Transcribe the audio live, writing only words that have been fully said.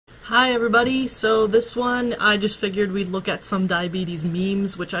Hi everybody, so this one I just figured we'd look at some diabetes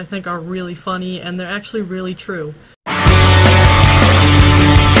memes, which I think are really funny, and they're actually really true.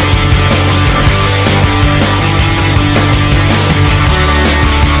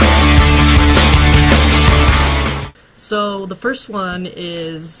 So the first one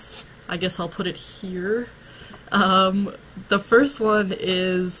is, I guess I'll put it here. The first one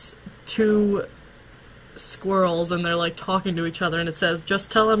is two squirrels and they're like talking to each other, and it says,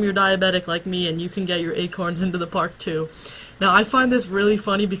 "Just tell them you're diabetic like me and you can get your acorns into the park too." Now I find this really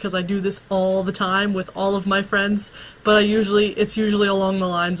funny because I do this all the time with all of my friends, but it's usually along the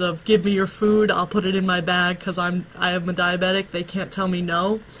lines of, "Give me your food, I'll put it in my bag because I am a diabetic, they can't tell me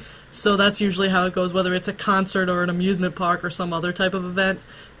no." So that's usually how it goes, whether it's a concert or an amusement park or some other type of event.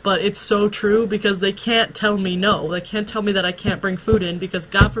 But it's so true because they can't tell me no. They can't tell me that I can't bring food in because,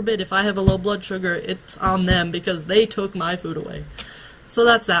 God forbid, if I have a low blood sugar, it's on them because they took my food away. So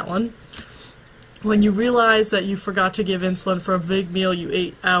that's that one. When you realize that you forgot to give insulin for a big meal you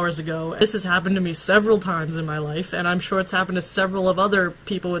ate hours ago. This has happened to me several times in my life, and I'm sure it's happened to several of other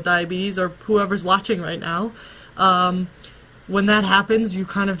people with diabetes or whoever's watching right now. When that happens, you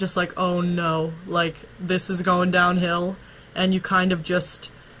kind of just like, oh no, like this is going downhill, and you kind of just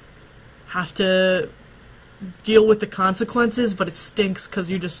have to deal with the consequences, but it stinks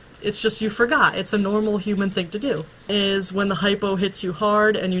because you forgot. It's a normal human thing to do. Is when the hypo hits you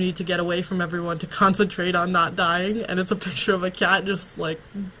hard and you need to get away from everyone to concentrate on not dying, and it's a picture of a cat just like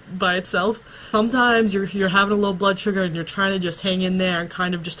by itself. Sometimes you're having a low blood sugar and you're trying to just hang in there and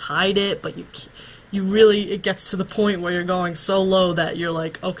kind of just hide it, but it gets to the point where you're going so low that you're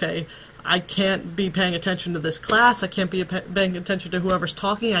like, okay, I can't be paying attention to this class, I can't be paying attention to whoever's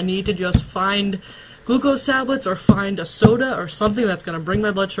talking, I need to just find glucose tablets or find a soda or something that's going to bring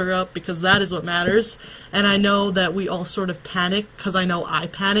my blood sugar up, because that is what matters. And I know that we all sort of panic, because I know I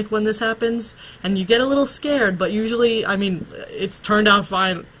panic when this happens, and you get a little scared, but usually, I mean, it's turned out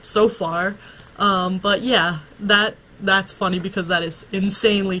fine so far. But yeah, that's funny because that is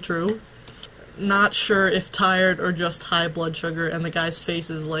insanely true. Not sure if tired or just high blood sugar, and the guy's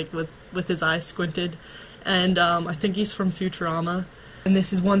face is like with his eyes squinted, and I think he's from Futurama. And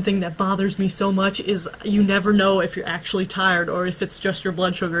this is one thing that bothers me so much, is you never know if you're actually tired or if it's just your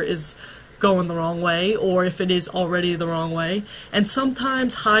blood sugar is going the wrong way, or if it is already the wrong way. And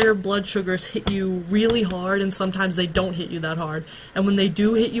sometimes higher blood sugars hit you really hard, and sometimes they don't hit you that hard. And when they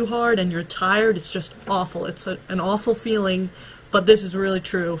do hit you hard and you're tired, it's just awful. It's an awful feeling, but this is really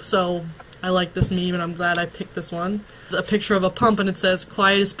true. So I like this meme, and I'm glad I picked this one. It's a picture of a pump, and it says,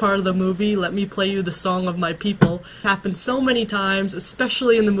 "Quietest part of the movie, let me play you the song of my people." It happens so many times,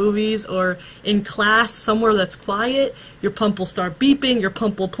 especially in the movies or in class, somewhere that's quiet. Your pump will start beeping, your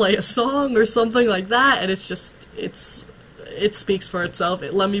pump will play a song or something like that, and it speaks for itself.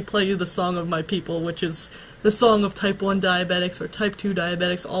 Let me play you the song of my people, which is the song of type 1 diabetics or type 2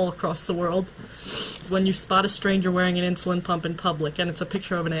 diabetics all across the world. It's when you spot a stranger wearing an insulin pump in public, and it's a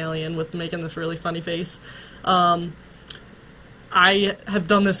picture of an alien with making this really funny face. I have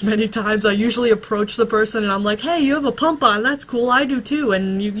done this many times. I usually approach the person and I'm like, "Hey, you have a pump on, that's cool, I do too,"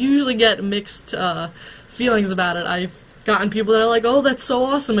 and you usually get mixed feelings about it. I've gotten people that are like, "Oh, that's so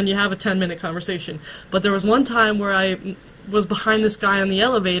awesome," and you have a 10-minute conversation. But there was one time where I was behind this guy on the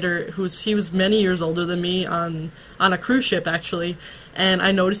elevator he was many years older than me, on a cruise ship actually, and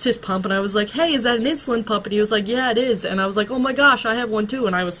I noticed his pump and I was like, "Hey, is that an insulin pump?" And he was like, "Yeah, it is." And I was like, "Oh my gosh, I have one too,"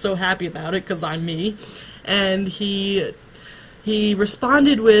 and I was so happy about it because I'm me. And he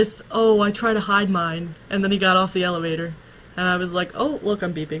responded with, "Oh, I try to hide mine," and then he got off the elevator and I was like, "Oh, look,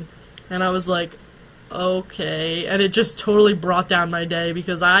 I'm beeping," and I was like, okay, and it just totally brought down my day,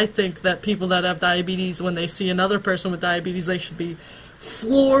 because I think that people that have diabetes, when they see another person with diabetes, they should be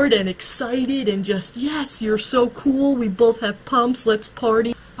floored and excited and just, "Yes, you're so cool, we both have pumps, let's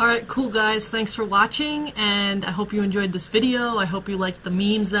party." Alright, cool guys, thanks for watching, and I hope you enjoyed this video. I hope you liked the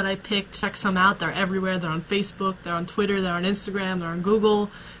memes that I picked. Check some out, they're everywhere. They're on Facebook, they're on Twitter, they're on Instagram, they're on Google.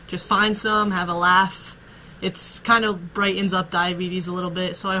 Just find some, have a laugh. It's kind of brightens up diabetes a little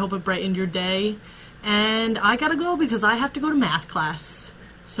bit, so I hope it brightened your day. And I gotta go because I have to go to math class.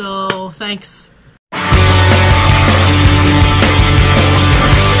 So, thanks.